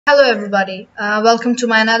Hello everybody, welcome to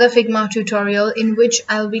my another Figma tutorial in which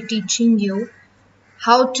I'll be teaching you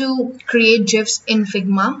how to create GIFs in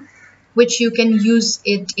Figma, which you can use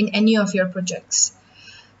it in any of your projects.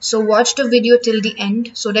 So watch the video till the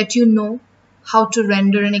end so that you know how to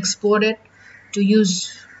render and export it to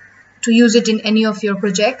use it in any of your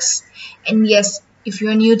projects. And yes, if you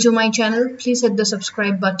are new to my channel, please hit the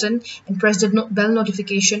subscribe button and press the bell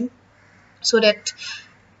notification so that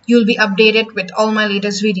you'll be updated with all my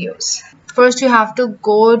latest videos. First, you have to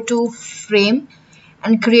go to frame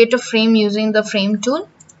and create a frame using the frame tool.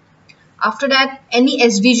 After that, any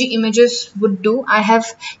SVG images would do. I have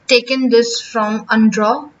taken this from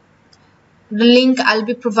Undraw. The link I'll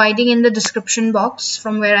be providing in the description box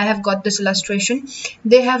from where I have got this illustration.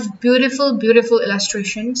 They have beautiful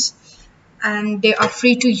illustrations and they are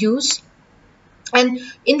free to use. And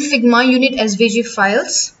in Figma, you need SVG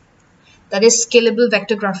files. That is scalable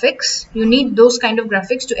vector graphics. You need those kind of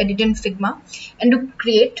graphics to edit in Figma and to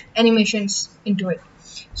create animations into it.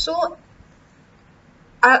 So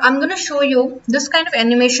I'm going to show you this kind of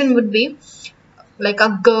animation would be like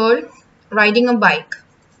a girl riding a bike.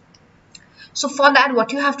 So for that,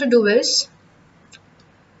 what you have to do is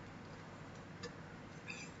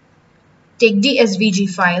take the SVG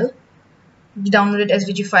file, the downloaded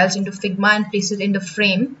SVG files into Figma and place it in the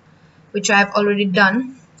frame, which I have already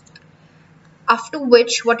done. After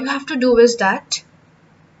which, what you have to do is that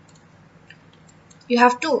you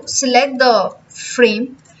have to select the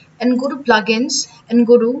frame and go to plugins and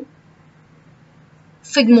go to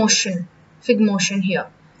Figmotion here.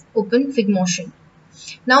 Open Figmotion.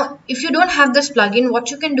 Now, if you don't have this plugin,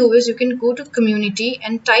 what you can do is you can go to community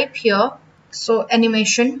and type here. So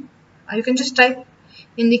animation, you can just type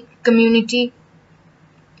in the community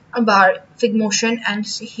bar Figmotion and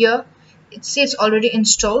see here. It's already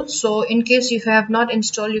installed, so in case you have not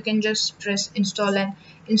installed, you can just press install and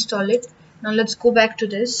install it. Now let's go back to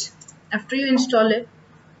this. After you install it,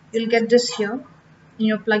 you'll get this here in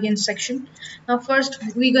your plugin section. Now first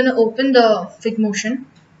we're gonna open the Figmotion,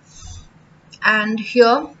 and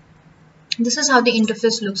here this is how the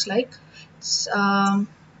interface looks like. It's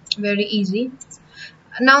very easy.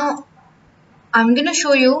 Now I'm gonna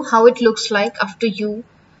show you how it looks like after you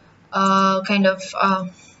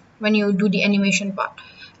when you do the animation part.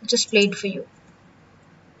 I'll just play it for you.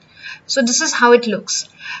 So this is how it looks.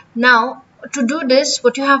 Now to do this,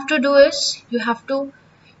 what you have to do is you have to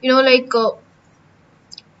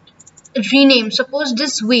rename. Suppose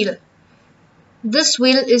this wheel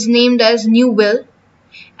is named as new wheel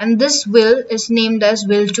and this wheel is named as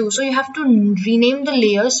wheel 2. So you have to rename the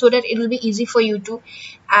layers so that it will be easy for you to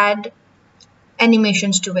add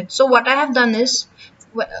animations to it. So what I have done is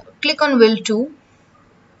click on wheel 2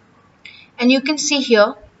 and you can see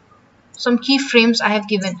here some keyframes I have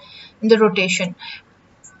given in the rotation.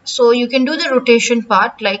 So you can do the rotation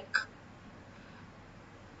part, like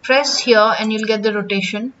press here and you'll get the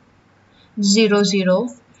rotation 0 0,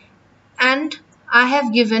 and I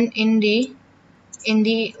have given in the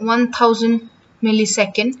 1000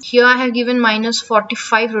 millisecond. Here I have given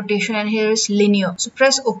 -45 rotation and here is linear. So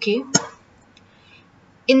press OK.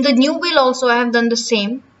 In the new wheel also I have done the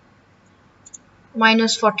same,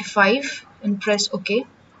 -45, and press OK.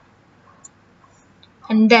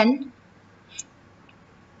 And then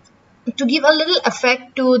to give a little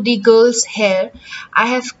effect to the girl's hair, I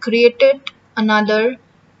have created another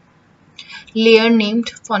layer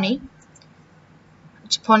named pony.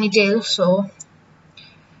 It's ponytail. So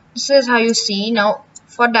this is how you see. Now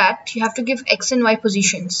for that you have to give X and Y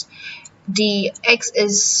positions. The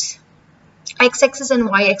x-axis and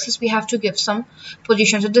y-axis we have to give some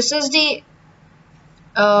position. So this is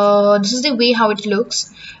the way how it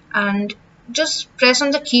looks, and just press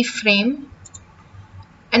on the keyframe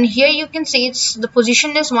and here you can see the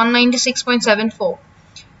position is 196.74.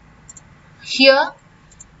 Here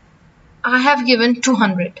I have given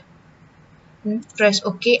 200. Press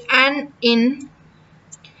OK, and in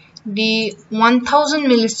the 1000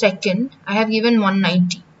 millisecond I have given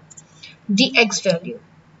 190. The X value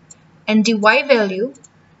and the Y value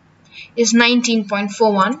is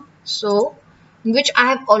 19.41. So in which I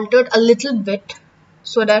have altered a little bit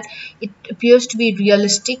so that it appears to be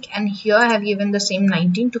realistic, and here I have given the same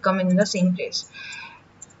 19 to come in the same place.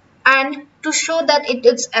 And to show that it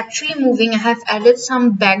is actually moving, I have added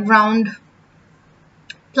some background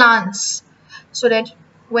plants so that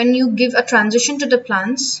when you give a transition to the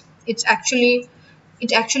plants, it actually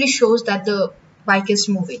shows that the bike is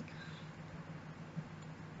moving.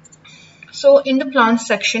 So in the plants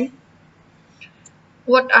section,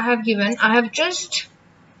 what I have given, I have just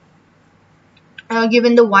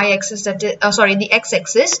given the y-axis, that is the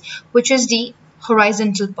x-axis, which is the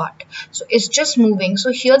horizontal part. So it's just moving.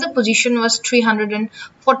 So here the position was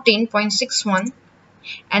 314.61,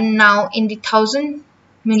 and now in the 1000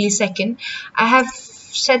 millisecond I have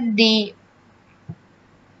set the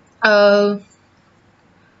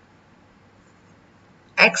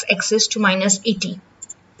x-axis to -80,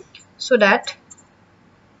 so that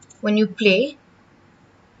when you play,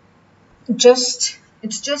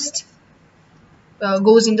 it's just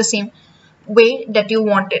goes in the same way that you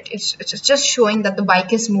want it. It's just showing that the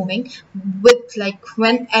bike is moving, with like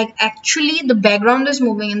when actually the background is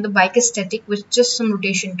moving and the bike is static with just some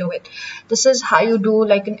rotation to it. This is how you do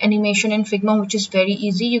like an animation in Figma, which is very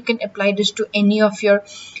easy. You can apply this to any of your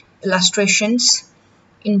illustrations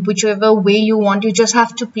in whichever way you want. You just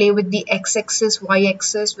have to play with the x-axis,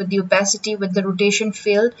 y-axis, with the opacity, with the rotation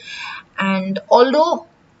field. And although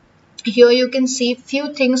here you can see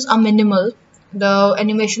few things are minimal, the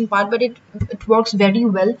animation part, but it works very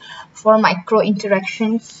well for micro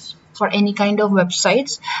interactions for any kind of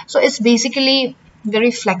websites. So it's basically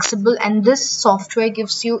very flexible, and this software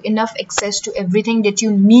gives you enough access to everything that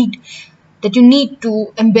you need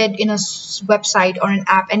to embed in a website or an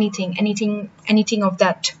app, anything of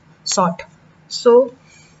that sort. So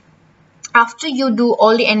after you do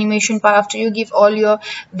all the animation part, after you give all your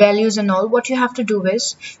values and all, what you have to do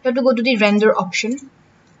is you have to go to the render option.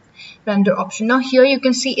 Now here you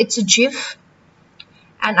can see it's a GIF,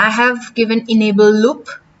 and I have given enable loop.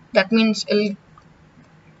 That means it'll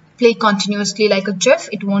play continuously like a GIF.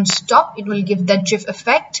 It won't stop. It will give that GIF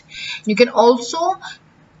effect.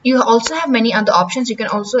 You also have many other options. You can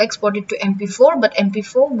also export it to MP4, but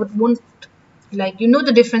MP4 won't, like, you know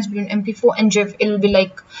the difference between MP4 and GIF. It will be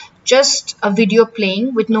like just a video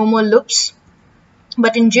playing with no more loops,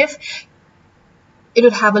 but in GIF it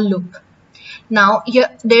will have a loop. Now here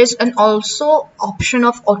there's an also option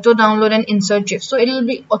of auto download and insert GIF, so it will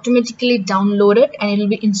be automatically downloaded and it will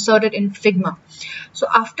be inserted in Figma. So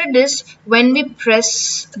after this, when we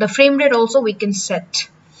press the frame rate, also we can set.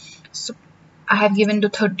 So I have given to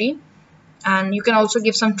 30, and you can also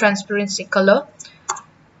give some transparency color,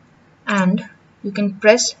 and you can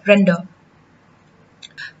press render.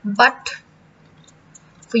 But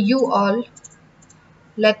for you all,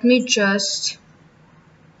 let me just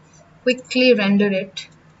quickly render it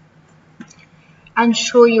and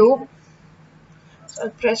show you. So I'll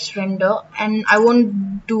press render, and I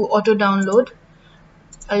won't do auto download.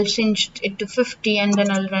 I'll change it to 50 and then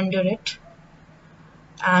I'll render it,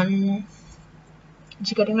 and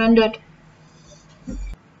it's getting rendered.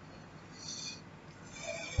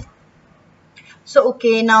 So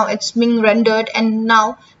okay, now it's being rendered, and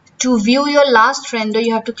now to view your last render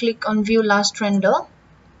you have to click on view last render,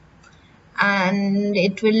 and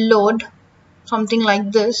it will load something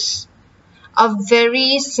like this. A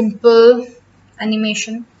very simple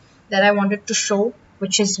animation that I wanted to show,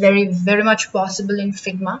 which is very much possible in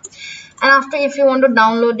Figma. And after, if you want to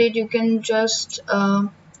download it, you can just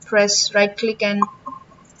press right click and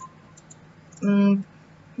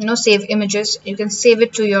save images. You can save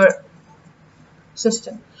it to your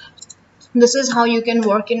system. This is how you can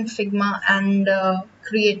work in Figma and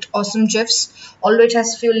create awesome GIFs, although it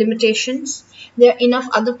has few limitations. There are enough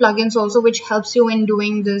other plugins also which helps you in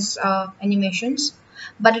doing these animations,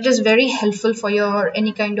 but it is very helpful for your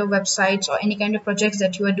any kind of websites or any kind of projects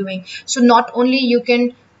that you are doing. So not only you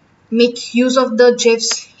can make use of the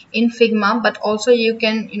GIFs in Figma, but also you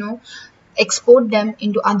can export them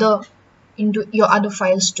into your other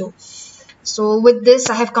files too. So with this,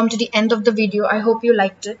 I have come to the end of the video. I hope you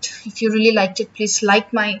liked it. If you really liked it, please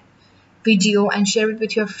like my video and share it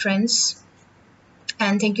with your friends.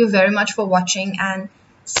 And thank you very much for watching, and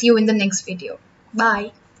see you in the next video.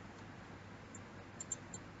 Bye.